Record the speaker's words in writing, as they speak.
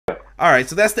All right,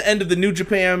 so that's the end of the New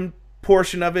Japan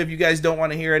portion of it. If you guys don't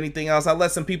want to hear anything else, I'll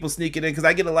let some people sneak it in because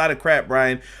I get a lot of crap,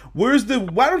 Brian. Why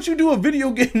don't you do a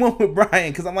video game one with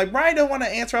Brian? Because I'm like, Brian don't want to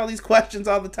answer all these questions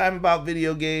all the time about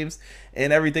video games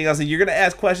and everything else, and you're gonna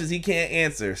ask questions he can't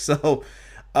answer. So,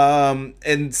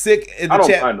 and Sick in the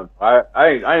chat. I don't mind them.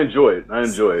 I enjoy it. I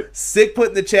enjoy it. Sick put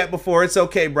in the chat before, it's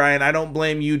okay, Brian. I don't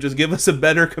blame you. Just give us a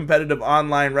better competitive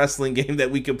online wrestling game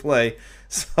that we can play.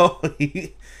 So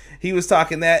he was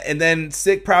talking that, and then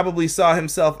Sick probably saw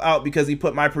himself out because he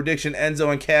put my prediction,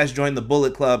 Enzo and Cash joined the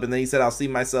Bullet Club, and then he said, I'll see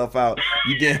myself out.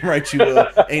 You damn right you will.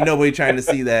 Ain't nobody trying to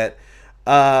see that.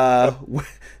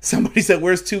 Somebody said,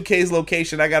 where's 2K's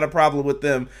location? I got a problem with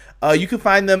them. You can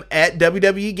find them at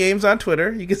WWE Games on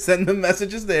Twitter. You can send them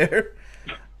messages there.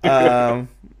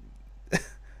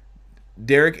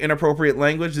 Derek, inappropriate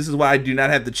language. This is why I do not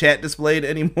have the chat displayed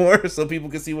anymore so people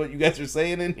can see what you guys are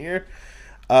saying in here.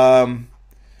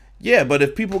 Yeah, but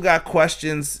if people got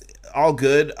questions, all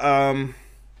good. Yeah,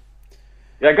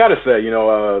 I gotta say,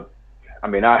 I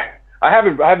mean, I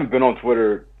haven't been on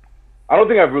Twitter. I don't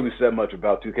think I've really said much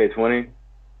about 2K20,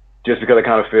 just because I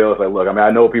kind of feel it's like, look, I mean,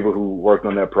 I know people who worked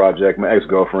on that project. My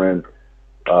ex-girlfriend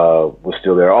was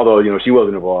still there, although she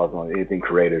wasn't involved on anything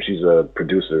creative. She's a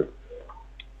producer,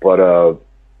 but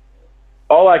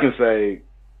all I can say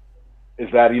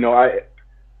is that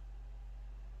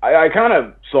I kind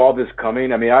of saw this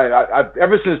coming. I mean, I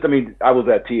ever since I was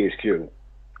at THQ,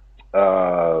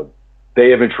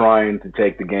 they have been trying to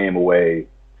take the game away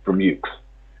from Ukes.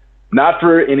 Not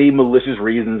for any malicious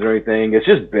reasons or anything. It's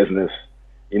just business.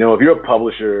 If you're a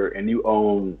publisher and you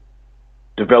own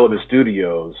development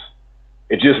studios,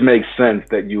 it just makes sense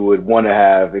that you would want to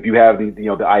have, if you have the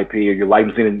IP or you're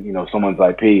licensing someone's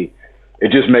IP,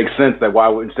 it just makes sense that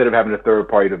instead of having a third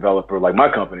party developer like my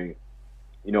company,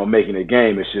 making a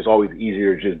game, it's just always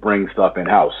easier to just bring stuff in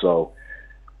house. So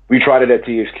we tried it at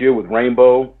THQ with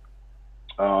Rainbow,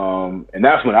 and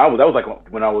that's when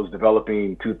when I was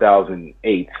developing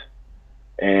 2008,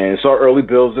 and saw early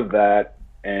builds of that,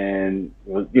 and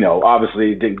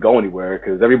obviously it didn't go anywhere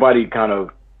because a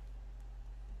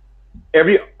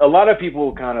lot of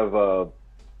people kind of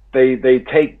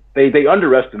they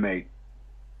underestimate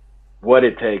what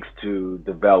it takes to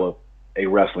develop a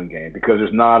wrestling game because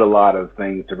there's not a lot of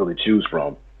things to really choose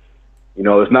from.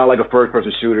 It's not like a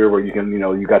first-person shooter where you can,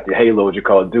 you got the Halos, your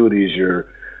Call of Duties, your,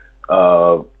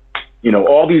 all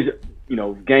these,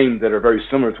 games that are very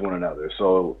similar to one another.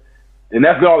 So, and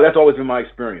that's always been my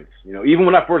experience. Even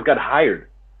when I first got hired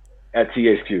at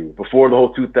THQ, before the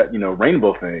whole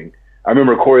Rainbow thing, I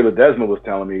remember Corey Ledesma was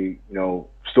telling me,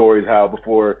 stories how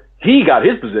before he got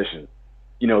his position,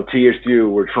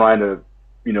 THQ were trying to,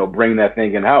 bring that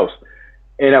thing in-house.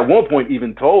 And at one point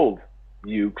even told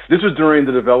Ukes, this was during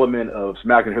the development of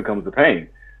Smack and Here Comes the Pain,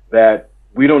 that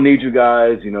we don't need you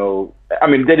guys, I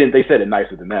mean, they said it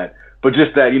nicer than that, but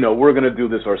just that, we're going to do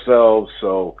this ourselves.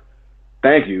 So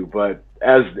thank you. But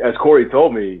as Corey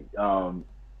told me,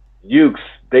 Ukes,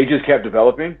 they just kept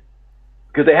developing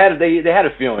because they had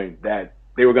a feeling that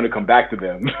they were going to come back to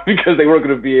them because they weren't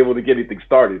going to be able to get anything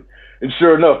started. And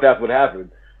sure enough, that's what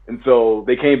happened. And so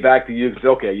they came back to Ukes and said,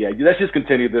 okay, yeah, let's just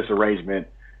continue this arrangement.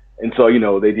 And so,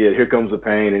 they did Here Comes the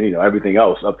Pain and, everything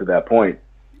else up to that point.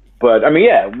 But, I mean,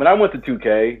 yeah, when I went to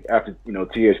 2K after,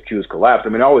 THQ's collapse, I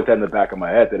mean, I always had in the back of my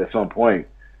head that at some point,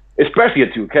 especially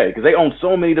at 2K, because they own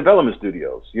so many development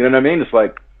studios. You know what I mean? It's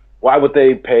like, why would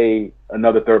they pay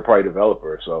another third-party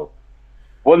developer? So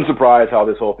wasn't surprised how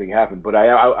this whole thing happened. But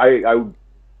I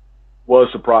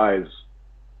was surprised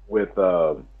with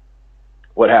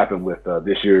what happened with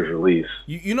this year's release.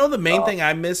 The main thing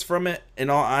I missed from it, in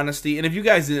all honesty, and if you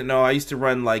guys didn't know, I used to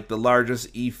run like the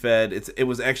largest eFed. It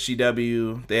was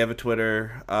XGW. They have a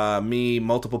Twitter. Me,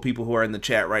 multiple people who are in the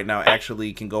chat right now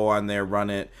actually can go on there, run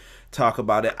it, talk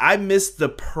about it. I missed the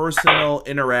personal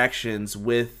interactions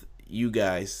with you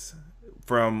guys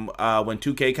from when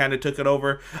 2K kind of took it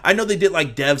over. I know they did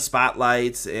like dev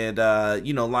spotlights and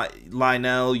Lionel,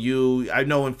 I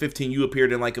know in 15 you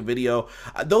appeared in like a video.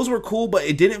 Those were cool, but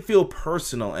it didn't feel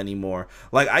personal anymore.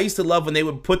 Like I used to love when they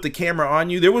would put the camera on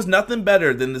you. There was nothing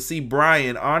better than to see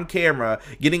Brian on camera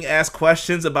getting asked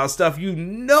questions about stuff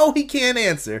he can't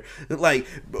answer. Like,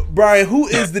 Brian, who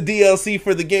is the DLC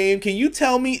for the game? Can you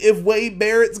tell me if Wade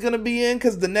Barrett's gonna be in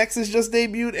because the Nexus just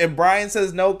debuted? And Brian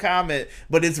says no comment,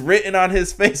 but it's written on his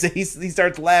face and he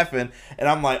starts laughing, and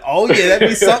I'm like, oh yeah, that'd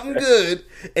be something good.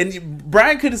 And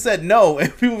Brian could have said no,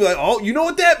 and people be like, oh, you know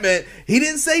what that meant? He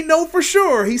didn't say no for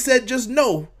sure. He said just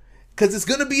no because it's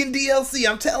gonna be in DLC,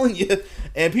 I'm telling you.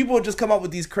 And people would just come up with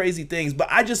these crazy things. But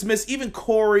I just miss even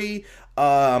Corey,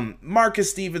 Marcus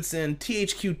Stevenson,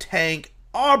 THQ Tank,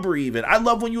 Aubrey even. I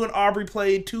love when you and Aubrey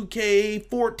played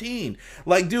 2K14.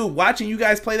 Like, dude, watching you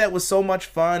guys play that was so much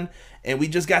fun. And we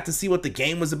just got to see what the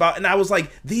game was about. And I was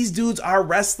like, these dudes are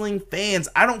wrestling fans.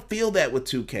 I don't feel that with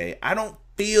 2K. I don't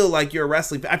feel like you're a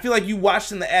wrestling fan. I feel like you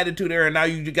watched in the Attitude Era and now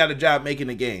you got a job making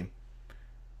a game.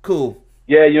 Cool.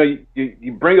 Yeah,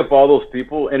 you bring up all those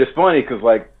people, and it's funny because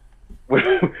like when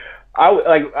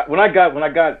I got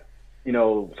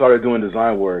started doing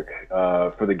design work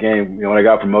for the game, when I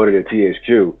got promoted at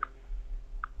THQ,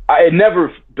 it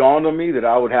never dawned on me that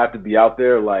I would have to be out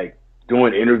there like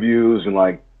doing interviews and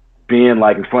like being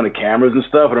like in front of cameras and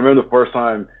stuff. And I remember the first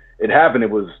time it happened,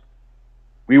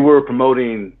 we were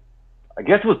promoting, I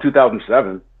guess it was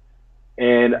 2007,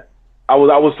 and I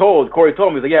was told, Corey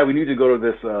told me, he's like, yeah, we need to go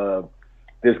to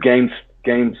this game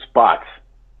spots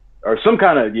or some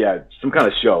kind of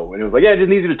show. And it was like, yeah, I just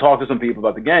need you to talk to some people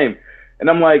about the game. And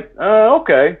I'm like,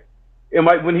 okay. And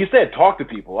when he said talk to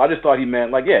people, I just thought he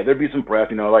meant like, yeah, there'd be some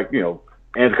press, answer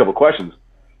a couple questions.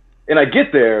 And I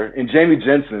get there, and Jamie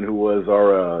Jensen, who was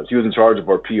she was in charge of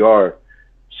our PR,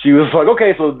 she was like,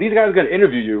 okay, so these guys are going to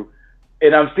interview you.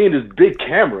 And I'm seeing this big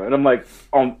camera, and I'm like,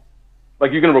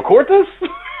 like, you're going to record this?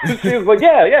 She was like,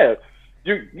 yeah.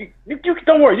 You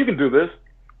don't worry, you can do this.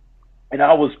 And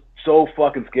I was so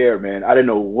fucking scared, man. I didn't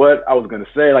know what I was going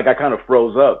to say. Like, I kind of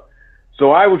froze up.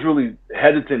 So I was really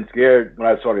hesitant and scared when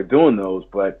I started doing those.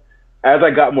 But as I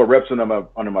got more reps under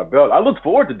my belt, I looked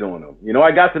forward to doing them.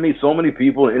 I got to meet so many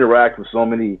people and interact with so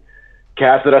many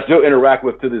cats that I still interact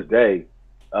with to this day,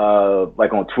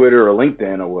 like on Twitter or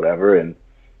LinkedIn or whatever. And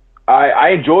I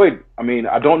enjoyed,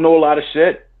 I don't know a lot of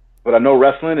shit, but I know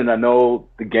wrestling and I know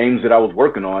the games that I was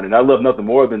working on. And I love nothing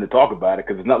more than to talk about it,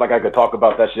 because it's not like I could talk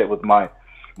about that shit with my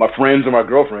friends or my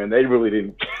girlfriend. They really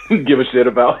didn't give a shit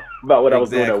about what I was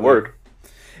doing at work.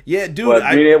 Yeah, dude. But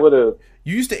being able to...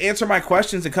 You used to answer my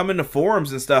questions and come into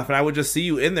forums and stuff, and I would just see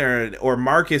you in there, or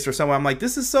Marcus or someone. I'm like,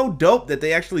 this is so dope that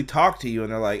they actually talk to you,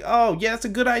 and they're like, oh, yeah, that's a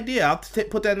good idea. I'll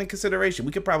put that in consideration.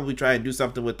 We could probably try and do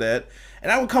something with that.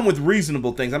 And I would come with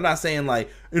reasonable things. I'm not saying, like,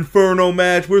 Inferno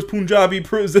match, where's Punjabi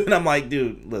prison? I'm like,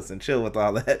 dude, listen, chill with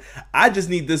all that. I just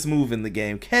need this move in the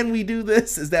game. Can we do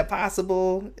this? Is that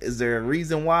possible? Is there a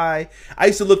reason why? I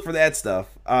used to look for that stuff.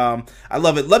 I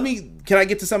love it. Can I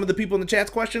get to some of the people in the chat's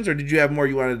questions, or did you have more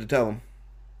you wanted to tell them?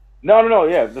 No,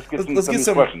 yeah. Let's get some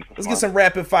questions. Let's get some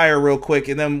rapid fire real quick,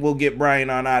 and then we'll get Bryan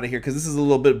on out of here, because this is a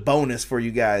little bit bonus for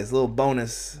you guys. A little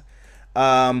bonus.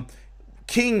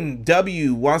 King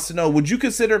W wants to know, would you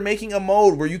consider making a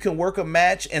mode where you can work a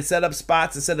match and set up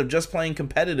spots instead of just playing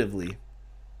competitively?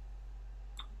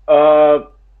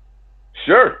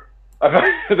 Sure.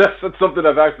 That's something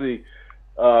I've actually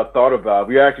thought about.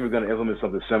 We actually were going to implement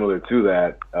something similar to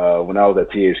that when I was at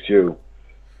THQ.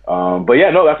 But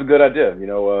yeah, no, that's a good idea.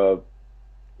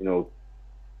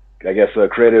 I guess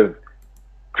creative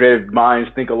minds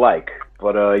think alike.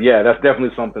 But yeah, that's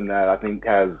definitely something that I think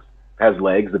has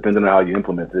legs, depending on how you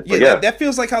implement it. Yeah, that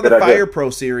feels like how the Fire Pro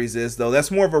series is, though.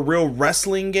 That's more of a real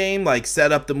wrestling game, like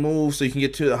set up the move so you can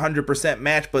get to a 100%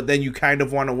 match, but then you kind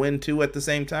of want to win too at the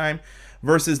same time.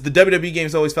 Versus the WWE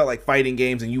games always felt like fighting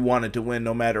games, and you wanted to win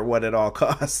no matter what at all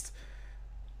costs.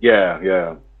 Yeah.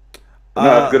 No,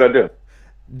 that's a good idea.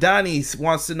 Donnie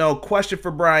wants to know, question for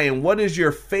Bryan, what is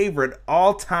your favorite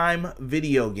all-time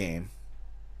video game?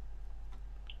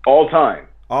 All time?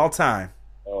 All time.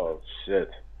 Oh, shit.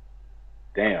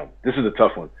 Damn. This is a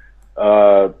tough one.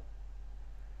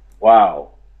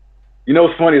 Wow. You know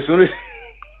what's funny? As soon as...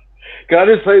 Can I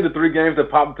just tell you the three games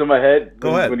that popped into my head?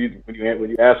 Go ahead. When you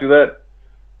ask me that?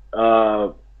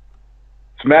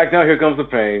 SmackDown, Here Comes the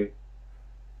Pain.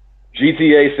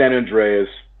 GTA San Andreas.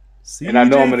 And I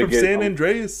know I'm gonna get San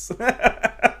Andreas.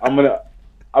 I'm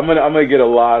gonna get a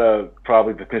lot of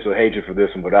probably potential hatred for this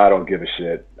one, but I don't give a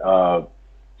shit.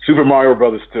 Super Mario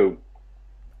Brothers 2.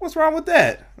 What's wrong with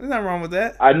that? There's nothing wrong with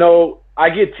that. I know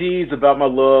I get teased about my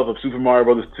love of Super Mario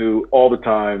Brothers 2 all the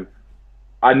time.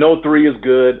 I know 3 is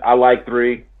good. I like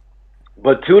 3,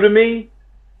 but 2 to me,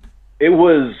 it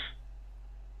was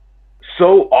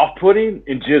so off-putting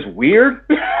and just weird.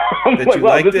 That like, you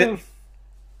liked it.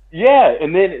 Yeah,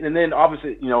 and then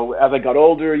obviously, as I got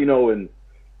older, and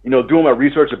doing my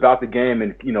research about the game,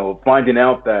 and finding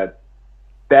out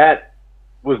that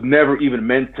was never even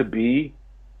meant to be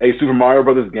a Super Mario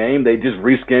Brothers game. They just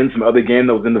reskinned some other game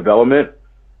that was in development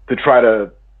to try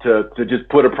to just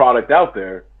put a product out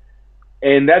there,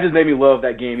 and that just made me love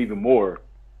that game even more.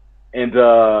 And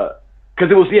because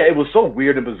it was so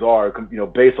weird and bizarre,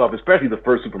 based off especially the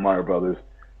first Super Mario Brothers,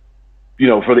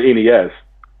 for the NES.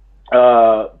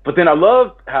 But then I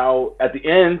loved how at the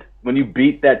end, when you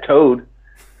beat that Toad,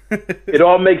 it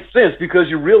all makes sense because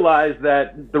you realize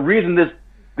that the reason this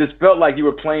felt like you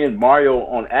were playing Mario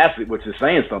on acid, which is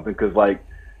saying something, because like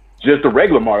just the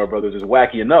regular Mario Brothers is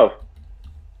wacky enough.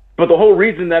 But the whole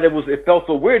reason that it felt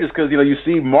so weird is because you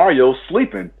see Mario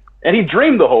sleeping and he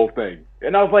dreamed the whole thing,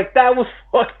 and I was like, that was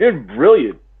fucking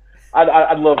brilliant.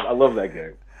 I love that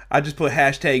game. I just put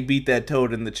hashtag beat that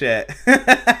toad in the chat.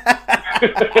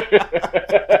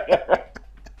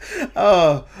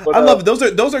 Oh, I love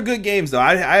it. Those are good games though.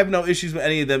 I have no issues with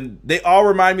any of them. They all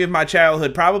remind me of my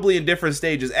childhood, probably in different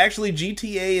stages. Actually,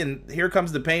 GTA and Here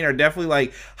Comes the Pain are definitely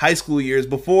like high school years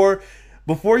before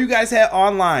you guys had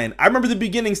online. I remember the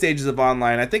beginning stages of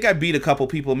online. I think I beat a couple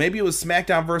people. Maybe it was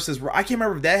SmackDown versus Raw. I can't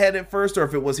remember if that had it first or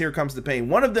if it was Here Comes the Pain.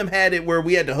 One of them had it where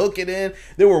we had to hook it in.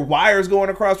 There were wires going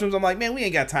across rooms. I'm like, man, we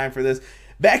ain't got time for this.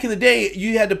 Back in the day,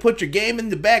 you had to put your game in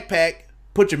the backpack,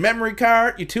 put your memory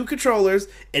card, your 2 controllers,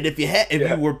 and if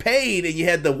you were paid and you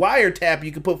had the wire tap,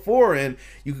 you could put 4 in.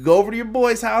 You could go over to your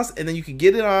boy's house and then you could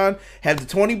get it on, have the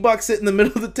 $20 sit in the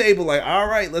middle of the table, like, all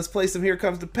right, let's play some Here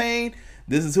Comes the Pain.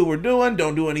 This is who we're doing.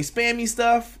 Don't do any spammy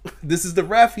stuff. This is the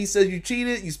ref. He says you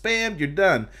cheated, you spammed, you're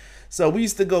done. So we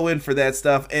used to go in for that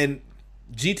stuff. And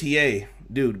GTA,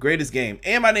 dude, greatest game.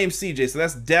 And my name's CJ, so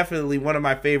that's definitely one of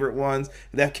my favorite ones.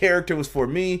 That character was for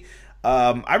me.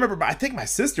 I remember, I think my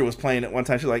sister was playing it one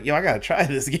time. She's like, yo, I gotta try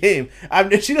this game.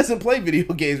 She doesn't play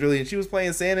video games really, and she was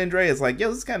playing San Andreas. Like, yo,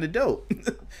 this is kind of dope.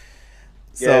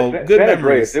 So yeah, good San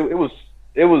memories. Andreas,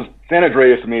 it was San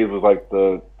Andreas to me was like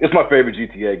it's my favorite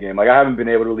GTA game. Like I haven't been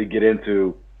able to really get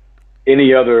into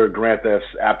any other Grand Thefts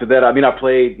after that. I mean, I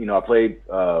played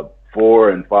 4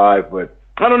 and 5, but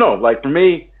I don't know. Like for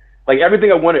me, like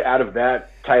everything I wanted out of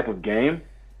that type of game,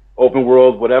 open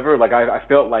world, whatever. Like I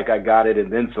felt like I got it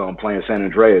and then some playing San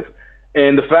Andreas,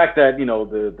 and the fact that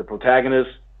the protagonist,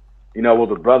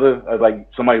 was a brother, like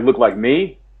somebody looked like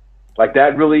me, like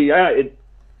that really, I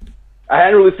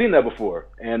hadn't really seen that before,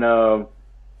 and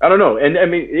I don't know. And I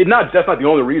mean, that's not the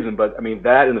only reason, but I mean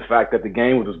that and the fact that the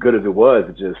game was as good as it was,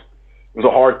 it was a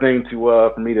hard thing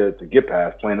for me to get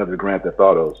past playing other Grand Theft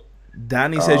Autos.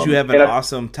 Donnie says you have an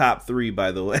awesome top 3,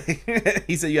 by the way.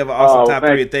 He said you have an awesome top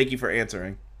 3, and thank you for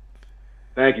answering.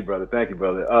 Thank you, brother. Thank you,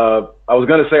 brother. I was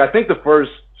gonna say, I think the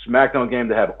first SmackDown game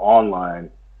to have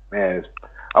online, man,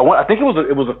 I think it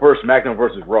was the first SmackDown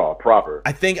versus Raw proper.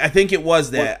 I think it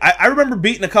was that. I remember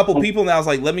beating a couple people, and I was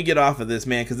like, let me get off of this,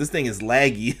 man, because this thing is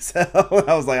laggy. So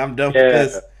I was like, I'm done with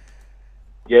this.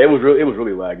 Yeah, it was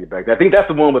really laggy back then. I think that's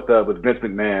the one with Vince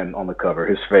McMahon on the cover,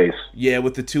 his face. Yeah,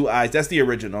 with the 2 eyes. That's the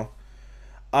original.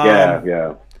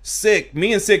 Yeah. Sick.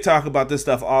 Me and Sick talk about this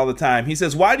stuff all the time. He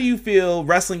says, why do you feel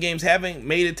wrestling games haven't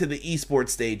made it to the esports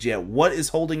stage yet? What is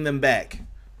holding them back?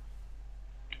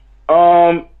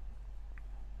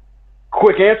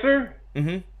 Quick answer.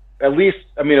 Mm-hmm. At least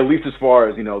as far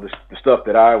as the stuff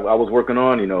that I was working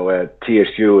on, at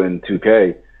TSU and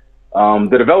 2K,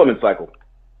 the development cycle,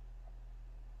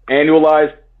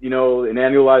 annualized, an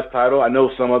annualized title. I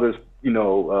know some others,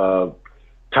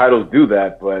 titles do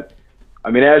that, but I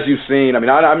mean, as you've seen, I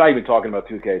mean, I'm not even talking about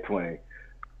 2K20,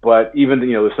 but even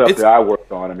the stuff that I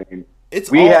worked on. I mean,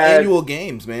 it's annual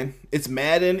games, man. It's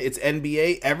Madden, it's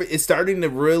NBA. It's starting to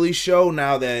really show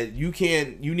now that you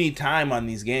need time on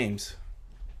these games.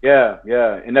 Yeah,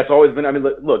 and that's always been. I mean,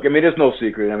 look, I mean, it's no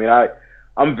secret. I mean,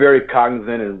 I'm very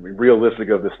cognizant and realistic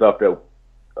of the stuff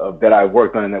that I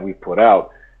worked on and that we've put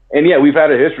out. And yeah, we've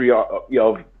had a history,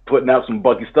 of putting out some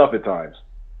buggy stuff at times.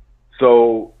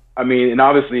 So I mean, and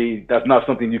obviously that's not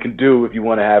something you can do if you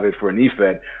want to have it for an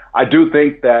eFed. I do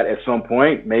think that at some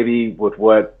point, maybe with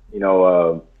what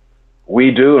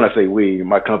we do, and I say we,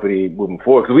 my company moving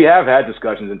forward, because we have had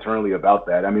discussions internally about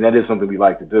that. I mean, that is something we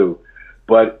like to do.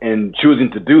 But in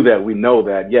choosing to do that, we know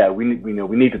that, we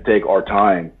need to take our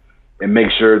time and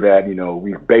make sure that,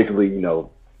 we basically,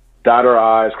 dot our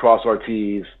I's, cross our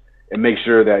T's, and make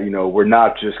sure that, we're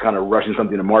not just kind of rushing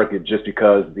something to market just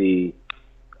because the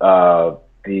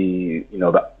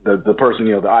person,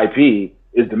 the IP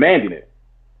is demanding it.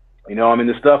 I mean,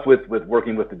 the stuff with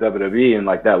working with the WWE and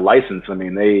like that license, I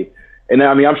mean,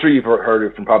 I'm sure you've heard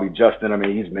it from probably Justin. I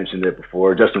mean, he's mentioned it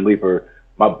before. Justin Leeper,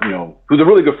 who's a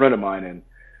really good friend of mine, and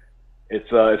it's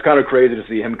kind of crazy to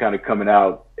see him kind of coming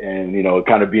out and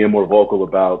kind of being more vocal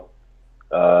about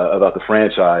the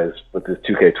franchise with this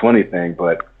 2K20 thing.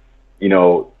 But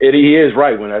he is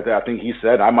right when I think he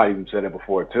said, I might even said it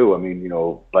before too. I mean,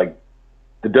 like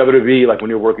the WWE, like when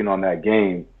you're working on that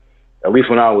game, at least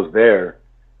when I was there,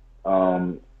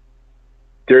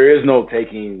 there is no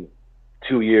taking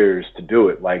 2 years to do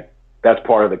it. Like that's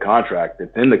part of the contract.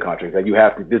 That's in the contract that you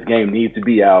have to. This game needs to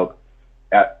be out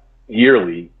at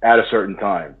yearly at a certain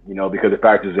time, because it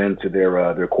factors into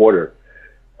their quarter.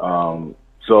 So,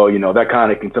 that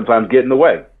kind of can sometimes get in the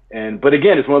way. But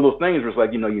again, it's one of those things where it's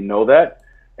like, that,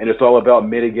 and it's all about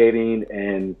mitigating.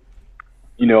 And,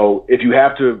 if you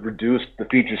have to reduce the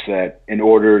feature set in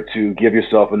order to give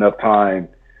yourself enough time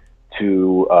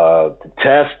to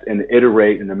test and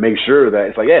iterate and to make sure that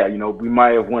it's like, we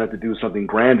might have wanted to do something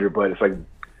grander, but it's like,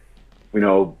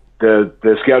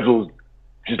 the schedule's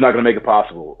just not going to make it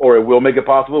possible, or it will make it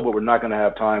possible, but we're not going to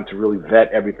have time to really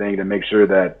vet everything to make sure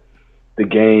that the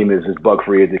game is as bug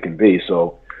free as it can be.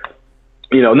 So,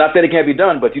 not that it can't be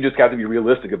done, but you just have to be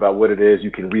realistic about what it is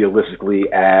you can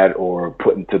realistically add or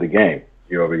put into the game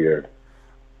year over year.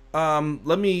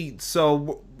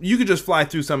 So you could just fly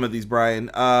through some of these, Bryan.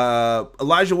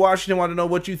 Elijah Washington want to know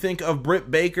what you think of Britt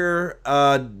Baker.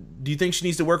 Do you think she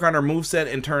needs to work on her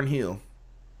moveset and turn heel?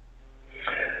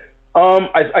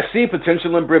 I see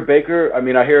potential in Britt Baker. I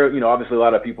mean, I hear, obviously a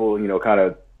lot of people, kind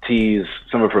of tease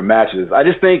some of her matches. I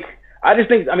think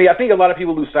a lot of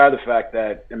people lose sight of the fact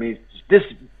that,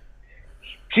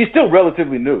 she's still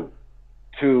relatively new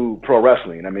to pro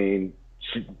wrestling. I mean,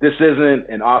 this isn't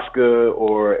an Asuka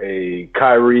or a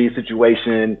Kyrie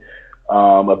situation,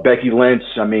 a Becky Lynch.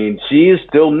 I mean, she's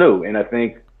still new. And I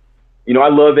think, I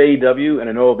love AEW, and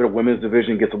I know their women's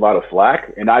division gets a lot of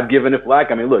flack, and I've given it flack.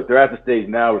 I mean, look, they're at the stage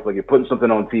now where it's like you're putting something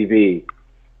on TV.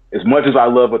 As much as I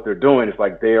love what they're doing, it's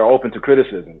like they are open to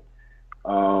criticism.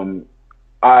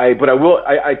 I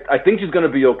think she's going to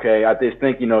be okay. I just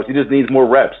think, she just needs more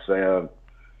reps.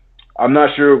 I'm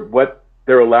not sure what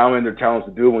they're allowing their talents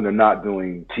to do when they're not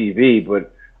doing TV,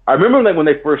 but I remember like when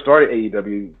they first started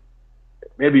AEW,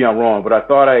 maybe I'm wrong, but I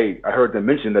thought I heard them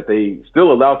mention that they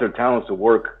still allowed their talents to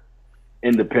work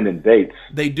independent dates.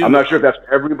 They do. I'm not sure if that's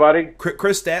for everybody.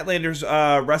 Chris Statlander's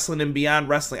wrestling in Beyond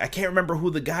Wrestling. I can't remember who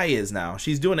the guy is now.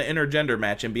 She's doing an intergender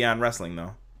match in Beyond Wrestling,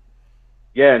 though.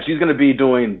 Yeah, and she's going to be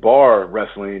doing bar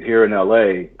wrestling here in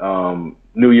LA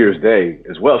New Year's Day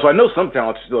as well. So I know some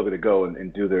talents are still going to go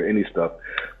and do their indie stuff.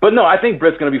 But no, I think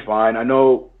Britt's going to be fine. I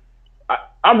know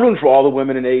I'm rooting for all the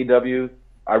women in AEW.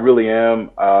 I really am.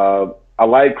 I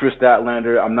like Chris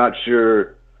Statlander. I'm not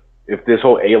sure if this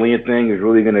whole alien thing is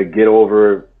really going to get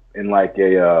over in like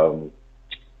a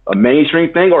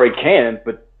mainstream thing, or it can.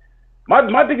 But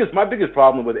my biggest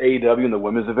problem with AEW and the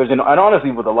women's division, and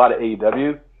honestly with a lot of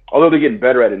AEW, although they're getting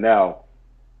better at it now,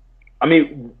 I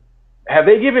mean, have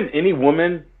they given any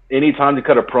woman any time to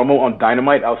cut a promo on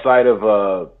Dynamite outside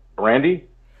of Brandy?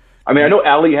 I mean, I know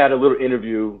Allie had a little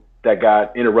interview that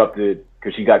got interrupted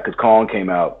because Kong came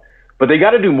out, but they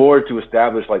got to do more to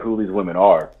establish like who these women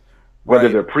are. Whether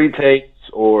they're pre-tapes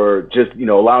or just,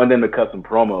 allowing them to cut some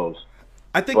promos.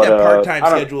 I think that part-time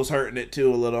schedule is hurting it,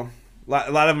 too, a little. A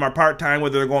lot of them are part-time,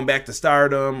 whether they're going back to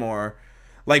Stardom or...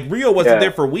 Like, Rio wasn't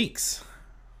there for weeks.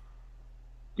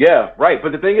 Yeah, right.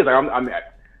 But the thing is,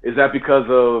 is that because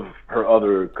of her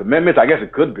other commitments? I guess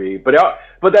it could be. But at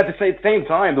the same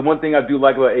time, the one thing I do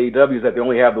like about AEW is that they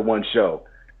only have the one show.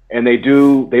 And they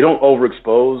don't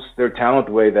overexpose their talent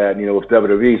the way that, with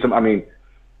WWE.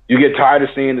 You get tired of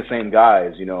seeing the same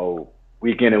guys,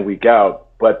 week in and week out.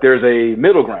 But there's a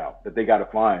middle ground that they got to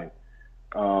find.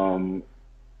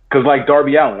 Because like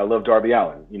Darby Allin, I love Darby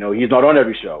Allin. He's not on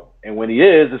every show. And when he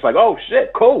is, it's like, oh,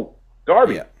 shit, cool,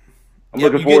 Darby. Yeah. I'm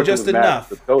looking forward to just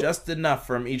enough. Just enough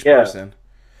from each person.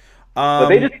 But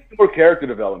they just need more character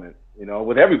development,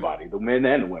 with everybody, the men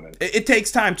and the women. It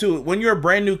takes time, too. When you're a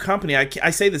brand new company,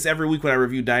 I say this every week when I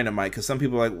review Dynamite, because some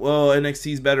people are like, well,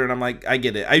 NXT's better, and I'm like, I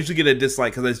get it. I usually get a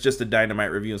dislike because it's just a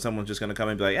Dynamite review, and someone's just going to come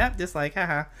and be like, dislike,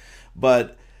 haha.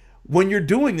 But when you're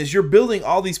doing this, you're building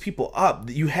all these people up.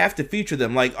 You have to feature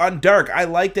them. Like on Dark, I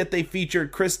like that they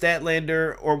featured Chris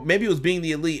Statlander, or maybe it was Being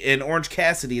the Elite, and Orange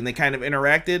Cassidy, and they kind of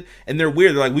interacted, and they're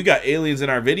weird. They're like, we got aliens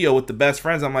in our video with the best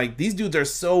friends. I'm like, these dudes are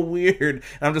so weird. And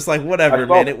I'm just like, whatever,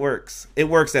 man, it works. It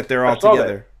works that they're all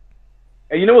together.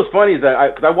 And you know what's funny is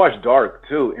that I watched Dark,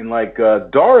 too, and like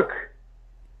Dark,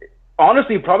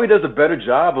 honestly, probably does a better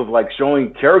job of like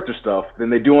showing character stuff than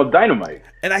they do on Dynamite.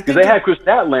 And because they had Chris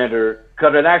Statlander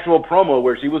cut an actual promo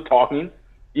where she was talking,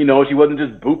 she wasn't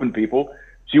just booping people.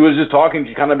 She was just talking.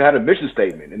 She kind of had a mission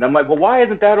statement. And I'm like, well, why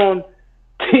isn't that on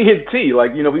TNT?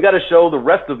 Like, we got to show the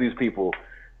rest of these people,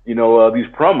 these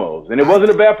promos. And it wasn't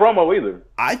a bad promo either.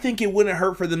 I think it wouldn't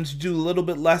hurt for them to do a little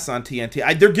bit less on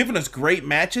TNT. They're giving us great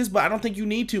matches, but I don't think you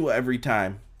need to every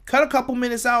time. Cut a couple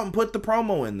minutes out and put the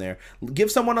promo in there. Give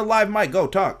someone a live mic. Go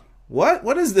talk.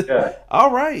 What is this? Yeah.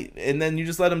 All right, and then you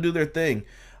just let them do their thing.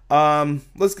 Let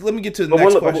me get to the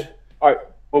next question. All right,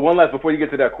 but one last before you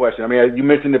get to that question. I mean, you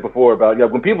mentioned it before about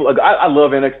when people. I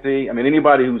love NXT. I mean,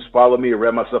 anybody who's followed me or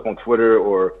read my stuff on Twitter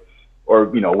or or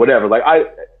whatever. Like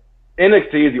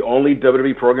NXT is the only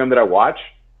WWE program that I watch.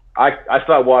 I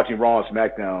stopped watching Raw and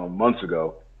SmackDown months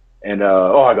ago, and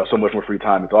I got so much more free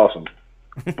time. It's awesome.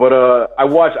 But I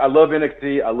love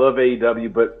NXT, I love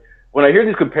AEW, but when I hear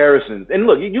these comparisons, and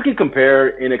look, you can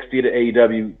compare NXT to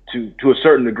AEW to a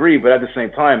certain degree, but at the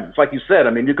same time, it's like you said, I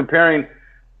mean, you're comparing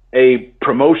a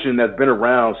promotion that's been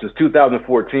around since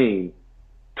 2014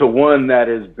 to one that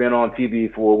has been on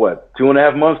TV for what,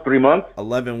 2.5 months, 3 months?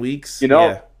 11 weeks.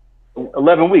 Yeah.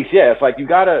 11 weeks, yeah. It's like you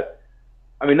gotta,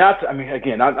 again,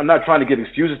 I'm not trying to give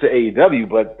excuses to AEW,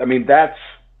 but I mean, that's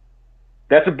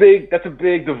a big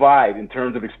divide in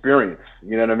terms of experience.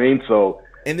 You know what I mean? So,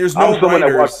 and there's no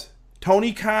writers.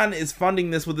 Tony Khan is funding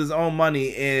this with his own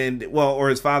money or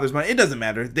his father's money. It doesn't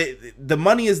matter. The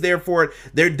money is there for it.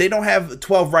 They don't have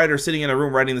 12 writers sitting in a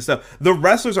room writing the stuff. The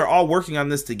wrestlers are all working on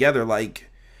this together. Like,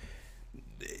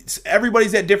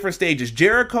 everybody's at different stages.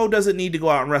 Jericho doesn't need to go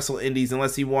out and wrestle indies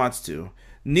unless he wants to.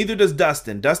 Neither does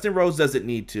Dustin. Dustin Rhodes doesn't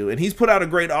need to. And he's put out a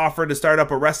great offer to start up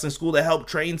a wrestling school to help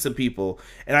train some people.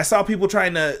 And I saw people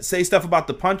trying to say stuff about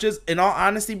the punches. In all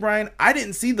honesty, Brian, I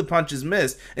didn't see the punches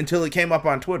missed until it came up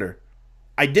on Twitter.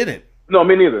 I didn't. No,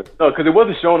 me neither. No, because it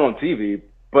wasn't shown on TV.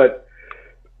 But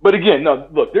again, no.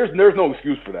 Look, there's no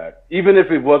excuse for that. Even if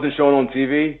it wasn't shown on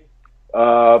TV,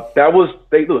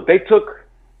 they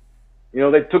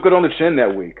took it on the chin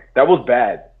that week. That was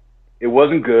bad. It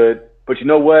wasn't good. But you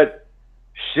know what?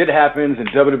 Shit happens in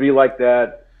WWE like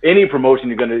that. Any promotion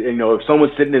you're gonna, if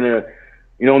someone's sitting in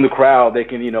in the crowd, they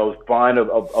can, find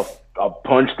a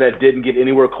punch that didn't get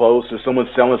anywhere close, or someone's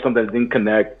selling something that didn't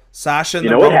connect. Sasha in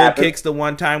the Rumble kicks the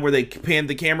one time where they panned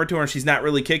the camera to her and she's not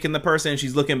really kicking the person and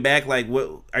she's looking back like, "What?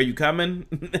 Are you coming?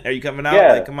 Are you coming out?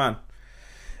 Yeah. Like, come on."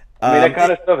 That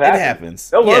kind of stuff happens. It happens.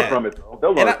 They'll learn from it, though.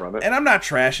 They'll learn from it. And I'm not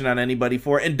trashing on anybody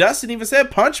for it. And Dustin even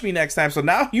said, "Punch me next time." So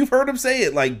now you've heard him say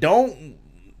it. Like, don't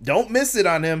miss it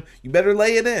on him. You better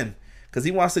lay it in because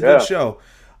he wants a good show.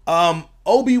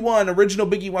 Obi-Wan, Original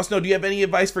Biggie wants to know, do you have any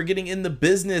advice for getting in the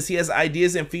business? He has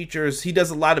ideas and features. He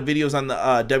does a lot of videos on the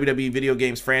WWE video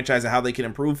games franchise and how they can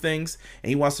improve things.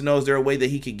 And he wants to know, is there a way that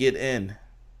he could get in?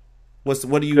 What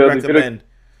do you recommend?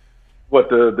 What,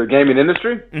 the gaming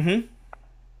industry? Mm-hmm.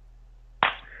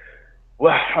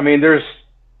 Well,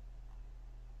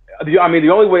 the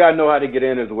only way I know how to get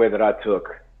in is the way that I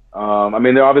took.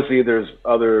 There's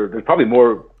probably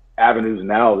more avenues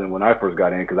now than when I first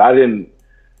got in, because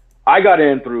I got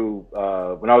in through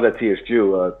when I was at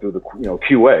TSU through the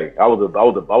QA. I was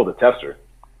a tester,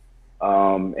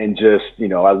 and just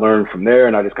I learned from there,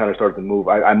 and I just kind of started to move.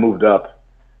 I moved up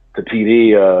to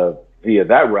PD via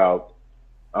that route.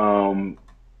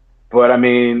 But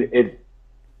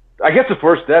I guess the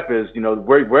first step is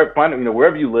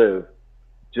wherever you live,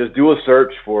 just do a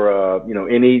search for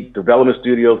any development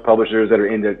studios, publishers that are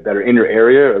in your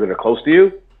area or that are close to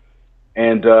you,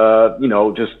 and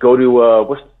just go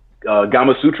to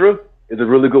Gama Sutra is a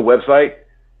really good website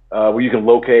where you can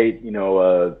locate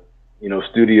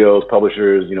studios,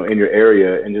 publishers in your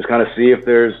area, and just kind of see if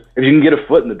you can get a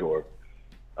foot in the door.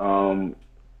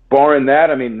 Barring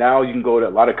that, now you can go to a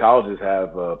lot of colleges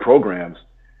have programs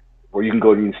where you can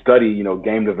go and study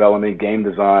game development, game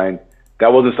design.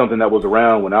 That wasn't something that was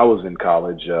around when I was in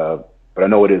college, but I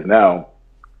know it is now.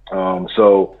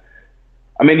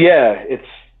 It's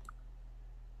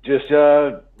just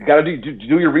you got to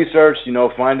do your research,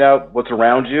 find out what's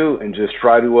around you, and just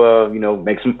try to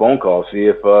make some phone calls, see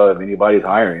if anybody's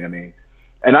hiring.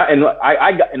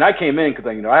 I came in because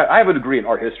I have a degree in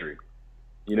art history.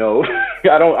 I'm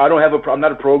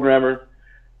not a programmer.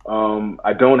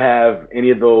 I don't have any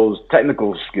of those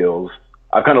technical skills.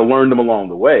 I've kind of learned them along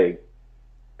the way,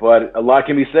 but a lot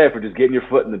can be said for just getting your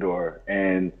foot in the door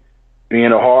and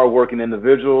being a hard-working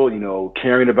individual,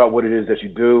 caring about what it is that you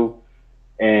do,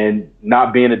 and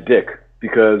not being a dick,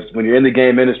 because when you're in the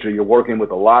game industry, you're working with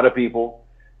a lot of people.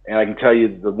 And I can tell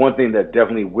you the one thing that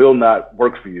definitely will not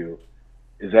work for you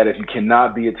is that if you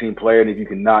cannot be a team player, and if you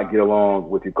cannot get along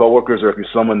with your coworkers, or if you're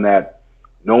someone that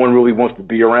no one really wants to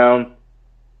be around,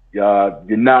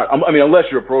 you're not, unless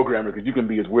you're a programmer, because you can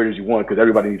be as weird as you want, because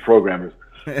everybody needs programmers.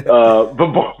 But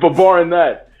barring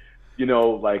that,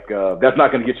 that's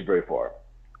not going to get you very far.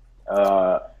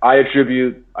 I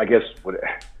attribute, I guess,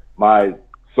 my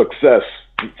success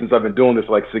since I've been doing this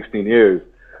for like 16 years,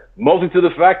 mostly to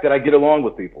the fact that I get along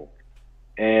with people,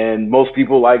 and most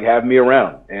people have me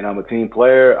around, and I'm a team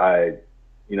player. I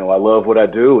love what I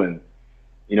do, and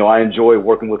I enjoy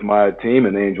working with my team,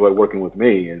 and they enjoy working with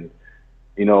me, and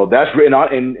that's written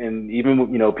on, and even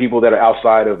people that are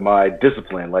outside of my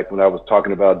discipline, like when I was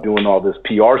talking about doing all this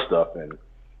PR stuff and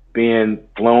being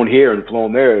flown here and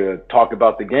flown there to talk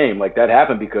about the game. Like that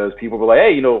happened because people were like,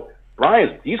 hey,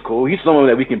 he's cool. He's someone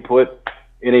that we can put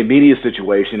in a media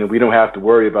situation and we don't have to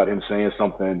worry about him saying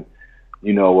something,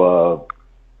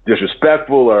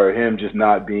 disrespectful or him just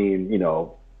not being,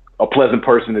 a pleasant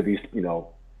person to be, to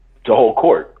hold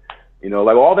court.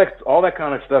 Like all that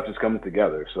kind of stuff is coming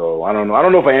together. So I don't know. I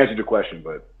don't know if I answered your question,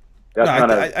 but that's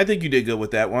I think you did good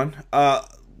with that one.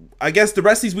 I guess the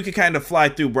rest of these we could kind of fly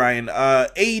through, Brian.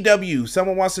 AEW,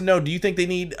 someone wants to know, do you think they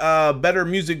need a better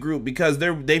music group? Because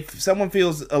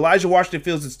Elijah Washington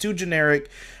feels it's too generic.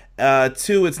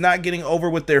 2, it's not getting over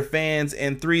with their fans.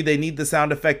 And 3, they need the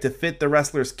sound effect to fit the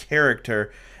wrestler's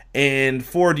character. And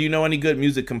 4, do you know any good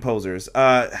music composers?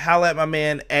 Holla at my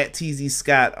man at TZ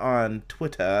Scott on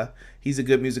Twitter. He's a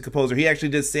good music composer. He actually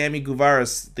did Sammy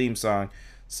Guevara's theme song.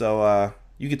 So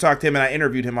you can talk to him, and I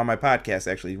interviewed him on my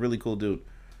podcast, actually. Really cool dude.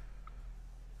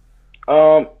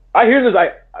 I hear this.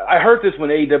 I heard this when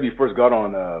AEW first got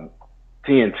on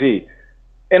TNT,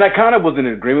 and I kind of was in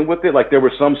agreement with it. Like there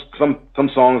were some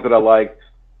songs that I liked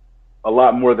a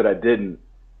lot more that I didn't.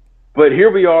 But here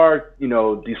we are,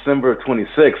 December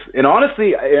 26th, and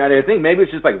honestly, I think maybe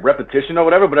it's just like repetition or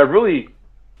whatever. But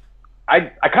I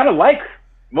kind of like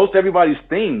most everybody's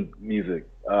theme music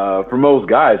for most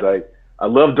guys. I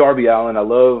love Darby Allin. I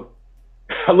love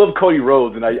Cody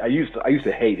Rhodes, and I used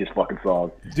to hate his fucking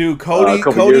song. Dude,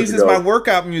 Cody's is my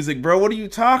workout music, bro. What are you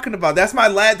talking about? That's my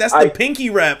That's the pinky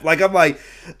rap. Like I'm like,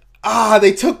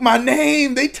 they took my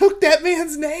name. They took that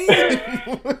man's name.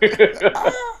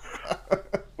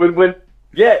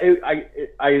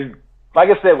 Like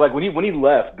I said, like when he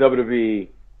left WWE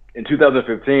in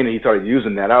 2015 and he started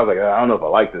using that, I was like, I don't know if I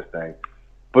like this thing.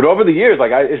 But over the years,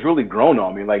 like it's really grown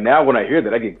on me. Like now, when I hear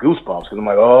that, I get goosebumps because I'm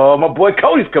like, "Oh, my boy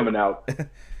Cody's coming out."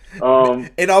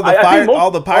 And all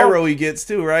the pyro he gets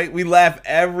too, right? We laugh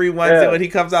every Wednesday when he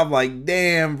comes out. I'm like,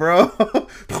 "Damn, bro."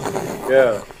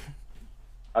 Yeah,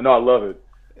 I know, I love it.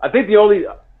 I think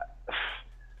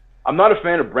I'm not a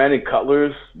fan of Brandon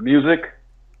Cutler's music.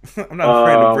 I'm not a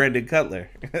fan of Brandon Cutler.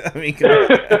 I mean,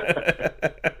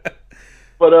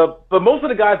 But most of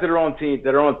the guys that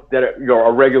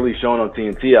are regularly shown on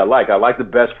TNT, I like the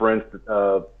Best Friends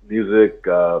music.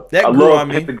 I love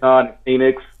Pentagon and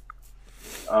Phoenix.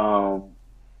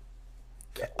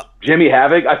 Jimmy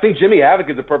Havoc. I think Jimmy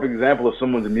Havoc is a perfect example of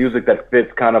someone's music that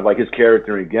fits kind of like his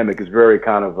character and gimmick. It's very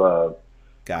kind of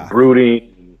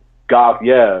brooding, goth.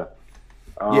 Yeah.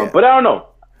 But I don't know.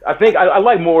 I think I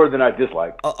like more than I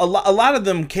dislike. A lot of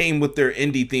them came with their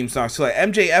indie theme songs. So like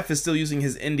MJF is still using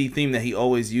his indie theme that he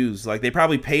always used. Like they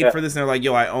probably paid for this and they're like,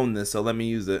 "Yo, I own this, so let me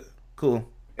use it." Cool.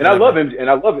 And I love him, and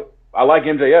I love it. I like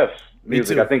MJF's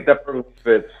music. I think that perfectly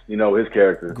fits, his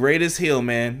character. Greatest heel,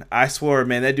 man. I swore,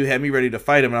 man, that dude had me ready to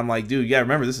fight him, and I'm like, dude, yeah,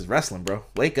 remember this is wrestling, bro.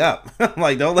 Wake up. I'm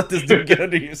like, don't let this dude get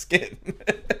under your skin.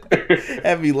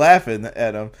 Had me laughing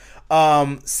at him.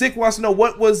 Sick wants to know,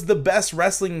 what was the best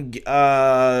wrestling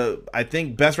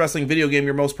best wrestling video game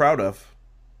you're most proud of?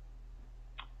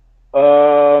 2.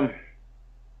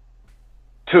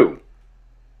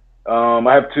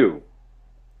 I have 2.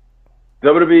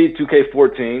 WWE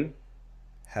 2K14.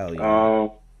 Hell yeah.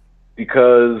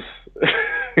 Because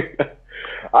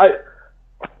I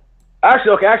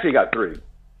actually got 3.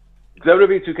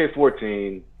 WWE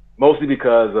 2K14, mostly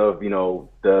because of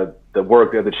the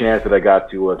work, the chance that I got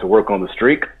to work on the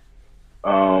streak,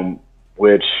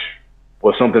 which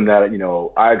was something that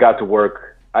I got to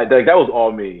work. That was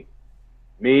all me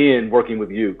and working with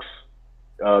Ukes.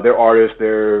 They're artists,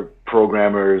 they're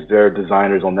programmers, they're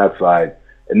designers on that side,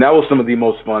 and that was some of the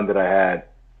most fun that I had.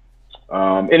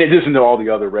 In addition to all the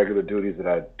other regular duties that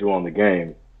I do on the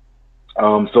game.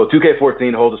 So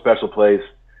 2K14 holds a special place.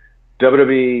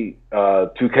 WWE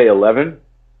 2K11,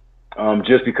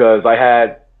 just because I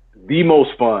had the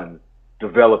most fun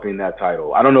developing that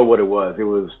title. I don't know what it was. It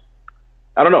was,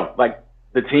 I don't know, like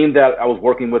the team that I was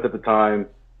working with at the time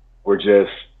were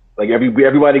just like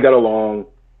everybody got along.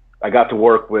 I got to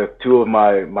work with 2 of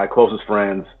my closest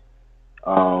friends.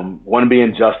 One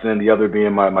being Justin, the other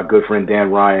being my good friend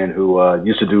Dan Ryan, who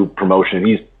used to do promotion.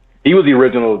 He was the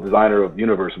original designer of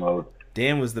Universe Mode.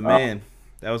 Dan was the man.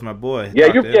 That was my boy. Yeah,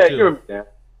 you remember Dan.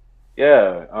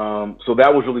 Yeah. So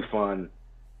that was really fun.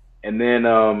 And then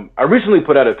I recently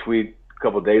put out a tweet a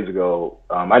couple of days ago.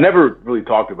 I never really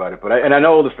talked about it, but I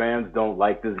know the fans don't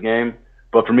like this game.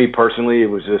 But for me personally, it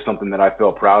was just something that I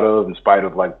felt proud of in spite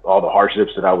of like all the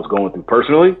hardships that I was going through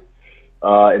personally.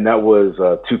 And that was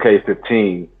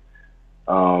 2K15.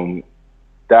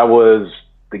 That was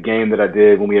the game that I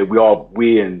did when we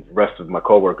and the rest of my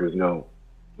coworkers,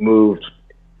 moved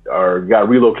or got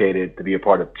relocated to be a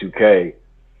part of 2K.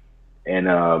 and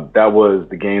that was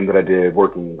the game that I did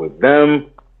working with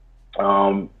them.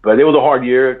 But it was a hard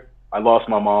year. I lost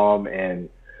my mom, and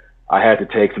I had to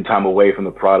take some time away from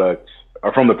the project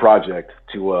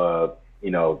to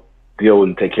deal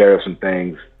and take care of some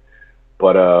things.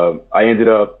 But I ended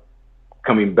up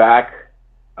coming back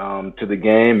to the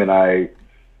game, and I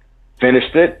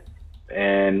finished it.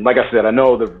 And like I said, I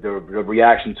know the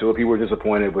reaction to it. People were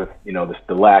disappointed with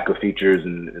the lack of features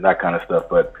and that kind of stuff.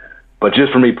 But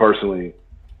just for me personally,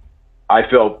 I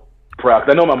felt proud, 'cause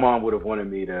I know my mom would have wanted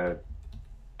me to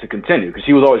continue, because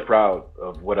she was always proud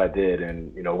of what I did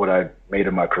and what I made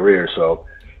of my career. So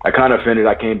I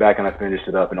came back and I finished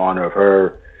it up in honor of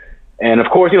her. And of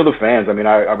course, the fans. I mean,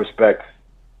 I respect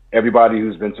everybody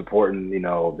who's been supporting the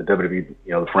WWE,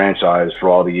 the franchise for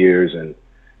all the years. And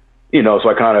so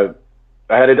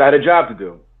I had a job to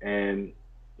do, and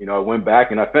I went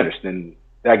back and I finished. And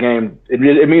that game, it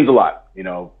means a lot,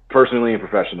 personally and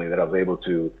professionally, that I was able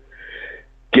to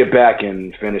get back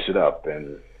and finish it up.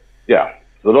 And yeah,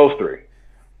 so those three.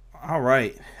 All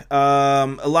right.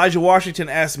 Elijah Washington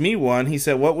asked me one. He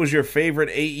said, what was your favorite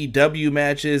AEW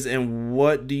matches, and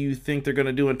what do you think they're going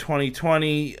to do in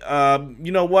 2020?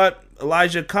 You know what,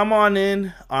 Elijah, come on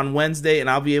in on Wednesday, and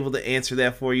I'll be able to answer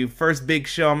that for you. First big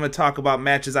show, I'm going to talk about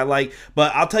matches I like,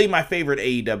 but I'll tell you my favorite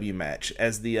AEW match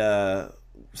as the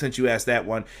since you asked that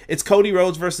one. It's Cody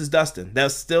Rhodes versus Dustin.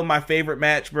 That's still my favorite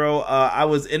match, bro. I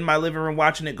was in my living room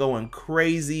watching it, going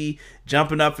crazy,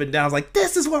 jumping up and down. I was like,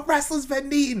 this is what wrestling's been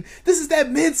needing. This is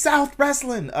that Mid-South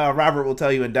wrestling. Robert will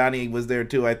tell you, and Donnie was there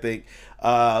too, I think.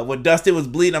 When Dustin was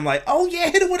bleeding, I'm like, oh yeah,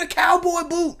 hit him with a cowboy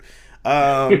boot.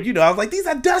 I was like, these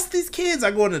are Dusty's kids.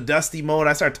 I go into Dusty mode.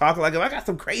 I start talking like him. I got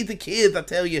some crazy kids, I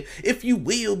tell you. If you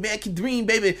will, man, can dream,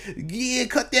 baby. Yeah,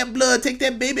 cut that blood. Take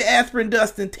that baby aspirin,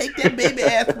 Dustin. Take that baby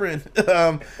aspirin.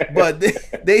 But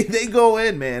they go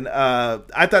in, man.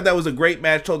 I thought that was a great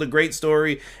match, told a great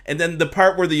story. And then the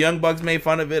part where the Young Bucks made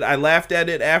fun of it, I laughed at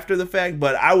it after the fact,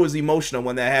 but I was emotional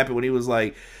when that happened, when he was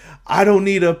like, I don't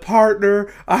need a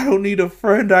partner. I don't need a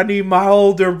friend. I need my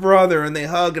older brother. And they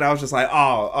hug, and I was just like,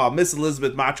 oh, Miss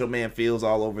Elizabeth Macho Man feels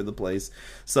all over the place.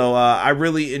 So I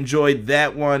really enjoyed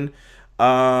that one.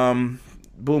 Boom,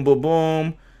 boom,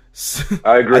 boom.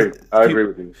 I agree. I agree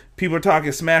with you. People are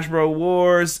talking Smash Bro.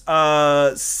 Wars.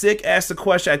 Sick asked a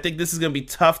question. I think this is going to be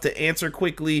tough to answer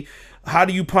quickly. How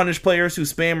do you punish players who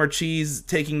spam or cheese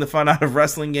taking the fun out of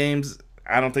wrestling games?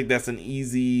 I don't think that's an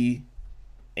easy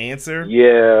answer.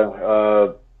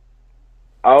 Yeah,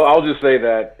 I'll just say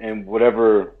that in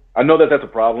whatever, I know that that's a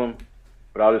problem,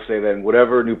 but I'll just say that in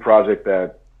whatever new project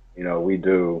that we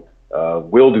do,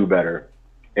 we'll do better.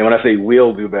 And when I say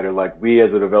we'll do better, like we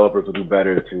as a developers will do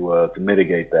better to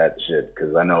mitigate that shit,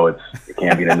 because I know it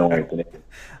can be an annoyance. And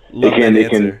it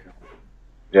can,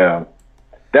 yeah.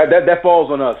 That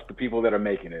falls on us, the people that are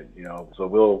making it. So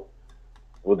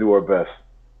we'll do our best.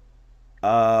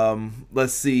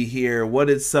 Let's see here. What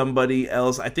did somebody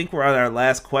else? I think we're on our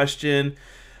last question.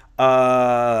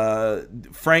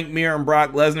 Frank Mir and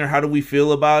Brock Lesnar, how do we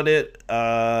feel about it?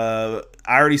 I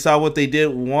already saw what they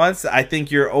did once. I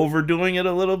think you're overdoing it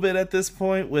a little bit at this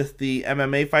point with the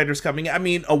MMA fighters coming in. I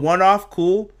mean, a one-off,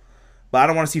 cool, but I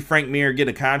don't want to see Frank Mir get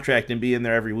a contract and be in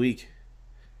there every week.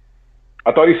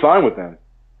 I thought he signed with them.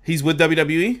 He's with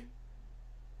WWE?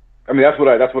 I mean, that's what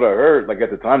I heard. Like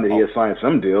at the time that he had signed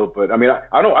some deal, but I mean,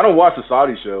 I don't watch the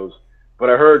Saudi shows, but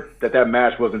I heard that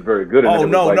match wasn't very good. Oh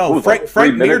no!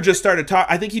 Frank Mir just started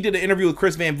talking. I think he did an interview with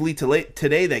Chris Van Vliet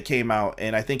today that came out,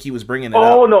 and I think he was bringing it up.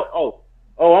 Oh no!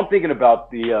 Oh, I'm thinking about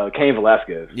the Cain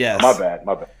Velasquez. Yes. My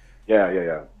bad.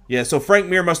 Yeah. Yeah, so Frank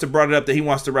Mir must have brought it up that he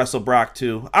wants to wrestle Brock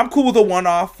too. I'm cool with a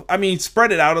one-off. I mean,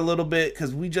 spread it out a little bit,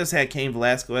 because we just had Cain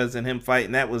Velasquez and him fight,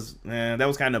 and that was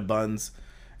kind of buns,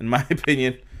 in my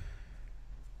opinion.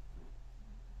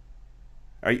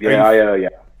 Are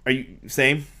you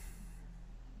same?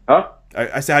 Huh?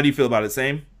 I said, how do you feel about it?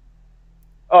 Same?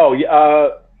 Oh yeah.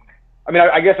 I mean,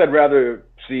 I guess I'd rather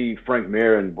see Frank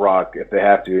Mir and Brock, if they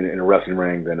have to, in a wrestling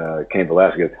ring than Cain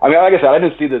Velasquez. I mean, like I said, I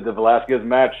didn't see the Velasquez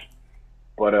match,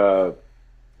 but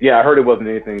yeah, I heard it wasn't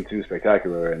anything too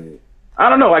spectacular, and I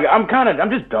don't know. Like I'm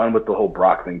just done with the whole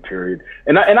Brock thing, period.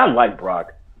 And I like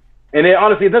Brock, and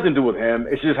honestly, it doesn't do with him.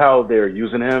 It's just how they're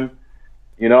using him.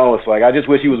 It's like, I just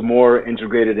wish he was more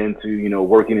integrated into,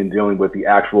 working and dealing with the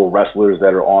actual wrestlers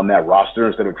that are on that roster,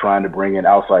 instead of trying to bring in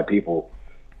outside people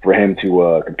for him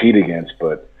to compete against.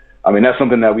 But, I mean, that's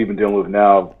something that we've been dealing with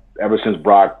now ever since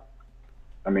Brock,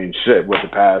 the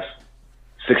past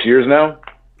 6 years now?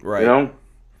 Right.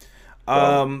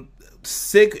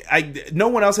 Sick. No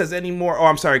one else has any more. Oh,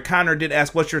 I'm sorry. Connor did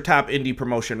ask, what's your top indie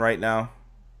promotion right now?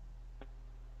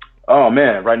 Oh,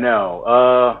 man, right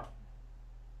now.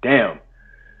 damn.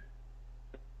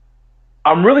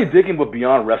 I'm really digging what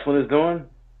Beyond Wrestling is doing.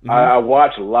 Mm-hmm. I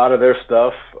watch a lot of their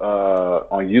stuff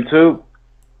on YouTube.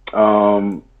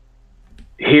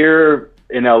 Here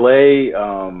in LA,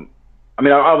 I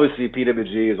mean, obviously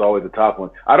PWG is always the top one.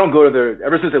 I don't go to their,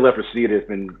 ever since they left Reseda, it's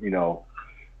been, you know,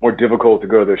 more difficult to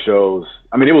go to their shows.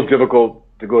 I mean, it was difficult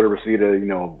to go to Reseda, you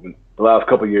know, the last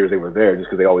couple of years they were there just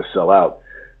because they always sell out.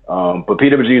 But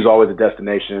PWG is always a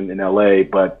destination in LA.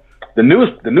 But the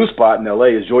new spot in LA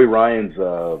is Joey Ryan's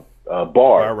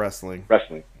bar wrestling.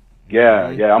 Yeah,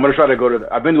 Mm-hmm. yeah. I'm gonna try to go to.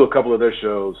 I've been to a couple of their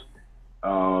shows,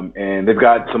 and they've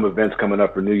got some events coming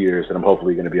up for New Year's that I'm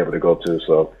hopefully going to be able to go to.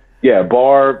 So yeah,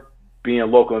 bar, being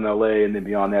local in LA, and then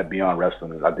beyond that, Beyond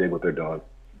Wrestling. I dig what they're doing.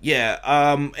 Yeah,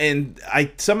 and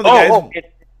some of the guys.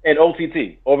 And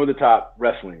OTT, Over the Top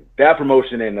Wrestling. That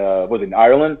promotion in was in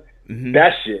Ireland. Mm-hmm.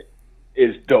 That shit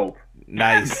is dope.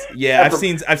 Nice. Yeah,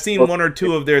 I've seen one or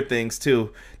two of their things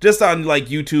too, just on like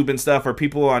YouTube and stuff, or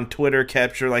people on Twitter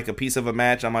capture like a piece of a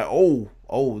match. I'm like, oh,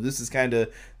 this is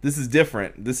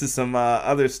different. This is some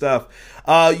other stuff.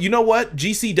 You know what?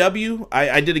 GCW,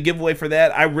 I did a giveaway for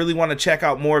that. I really want to check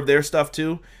out more of their stuff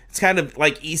too. It's kind of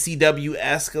like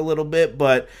ECW-esque a little bit,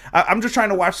 but I'm just trying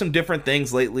to watch some different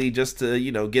things lately, just to,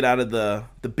 you know, get out of the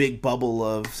big bubble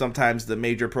of sometimes the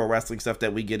major pro wrestling stuff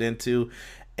that we get into.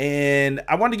 And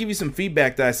I want to give you some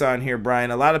feedback that I saw in here,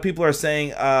 Brian. A lot of people are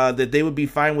saying that they would be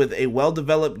fine with a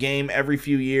well-developed game every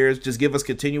few years. Just give us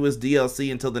continuous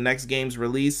DLC until the next game's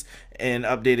release and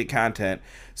updated content.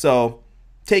 So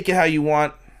take it how you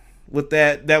want with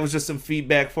that. That was just some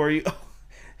feedback for you.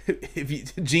 If you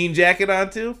jean jacket on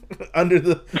too, under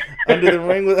the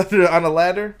ring on a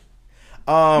ladder.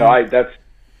 No,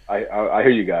 I hear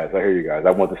you guys.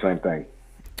 I want the same thing.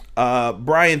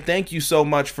 Brian, thank you so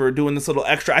much for doing this little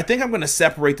extra. I think I'm going to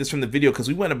separate this from the video because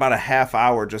we went about a half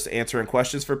hour just answering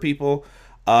questions for people.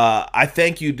 I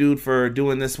thank you, dude, for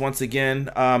doing this once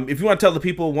again. If you want to tell the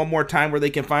people one more time where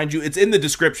they can find you, it's in the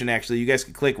description, actually. You guys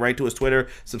can click right to his Twitter,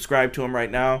 subscribe to him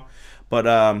right now. But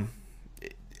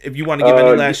if you want to give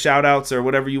any last shout-outs or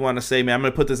whatever you want to say, man, I'm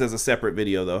going to put this as a separate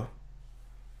video, though.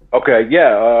 Okay,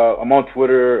 yeah, I'm on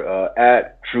Twitter,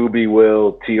 at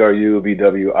TrueBWill,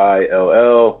 TRUBWILL,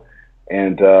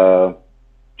 and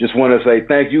just want to say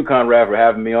thank you, Conrad, for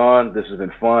having me on. This has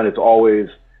been fun. It's always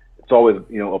you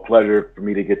know, a pleasure for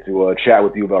me to get to chat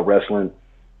with you about wrestling.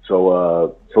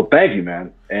 So thank you,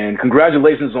 man, and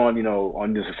congratulations on, you know,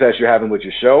 on the success you're having with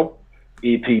your show,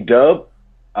 EP Dub.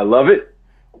 I love it.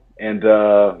 And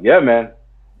yeah, man,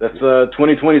 that's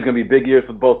 2020 is gonna be a big year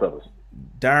for both of us.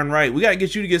 Darn right. We gotta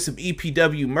get you to get some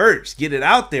EPW merch. Get it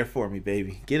out there for me,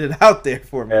 baby. Get it out there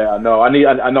for me. Yeah, I know. I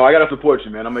know. I gotta support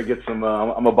you, man. I'm gonna get some.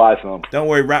 I'm gonna buy some. Don't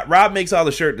worry. Rob makes all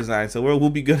the shirt designs, so we'll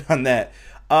be good on that.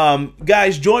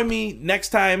 Guys, join me next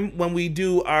time when we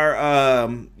do our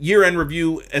year-end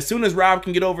review. As soon as Rob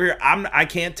can get over here, I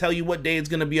can't tell you what day it's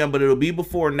gonna be on, but it'll be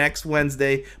before next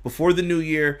Wednesday, before the new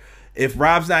year. If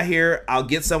Rob's not here, I'll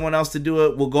get someone else to do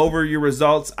it. We'll go over your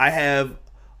results. I have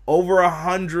over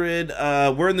 100.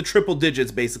 We're in the triple digits,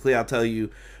 basically, I'll tell you,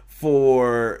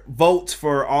 for votes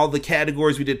for all the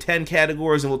categories. We did 10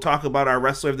 categories, and we'll talk about our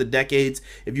Wrestler of the Decades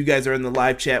if you guys are in the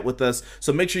live chat with us.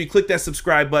 So make sure you click that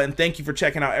subscribe button. Thank you for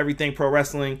checking out Everything Pro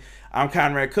Wrestling. I'm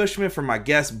Conrad Cushman for my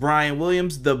guest, Bryan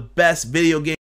Williams, the best video game